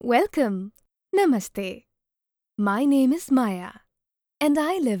Welcome. Namaste. My name is Maya and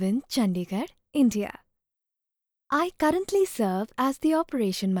I live in Chandigarh, India. I currently serve as the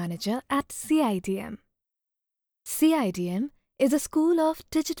Operation Manager at CIDM. CIDM is a school of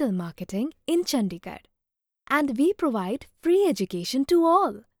digital marketing in Chandigarh and we provide free education to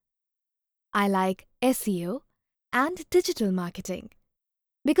all. I like SEO and digital marketing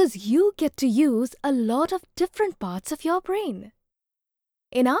because you get to use a lot of different parts of your brain.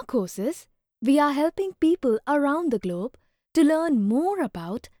 In our courses, we are helping people around the globe to learn more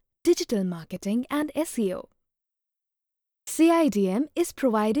about digital marketing and SEO. CIDM is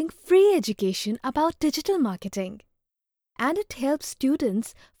providing free education about digital marketing, and it helps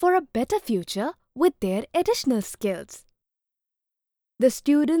students for a better future with their additional skills. The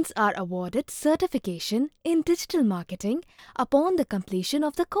students are awarded certification in digital marketing upon the completion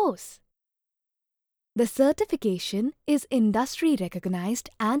of the course. The certification is industry recognized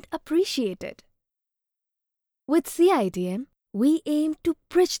and appreciated. With CIDM, we aim to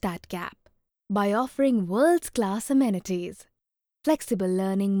bridge that gap by offering world-class amenities, flexible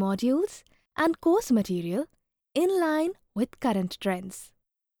learning modules, and course material in line with current trends.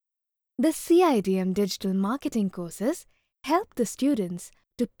 The CIDM digital marketing courses help the students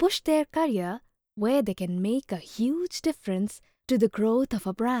to push their career where they can make a huge difference to the growth of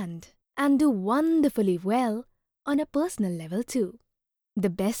a brand and do wonderfully well on a personal level too. The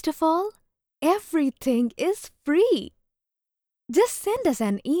best of all, everything is free. Just send us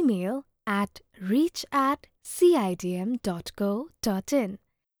an email at reach@cidm.co.in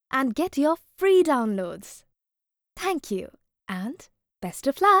and get your free downloads. Thank you and best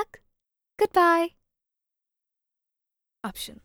of luck. Goodbye. Option.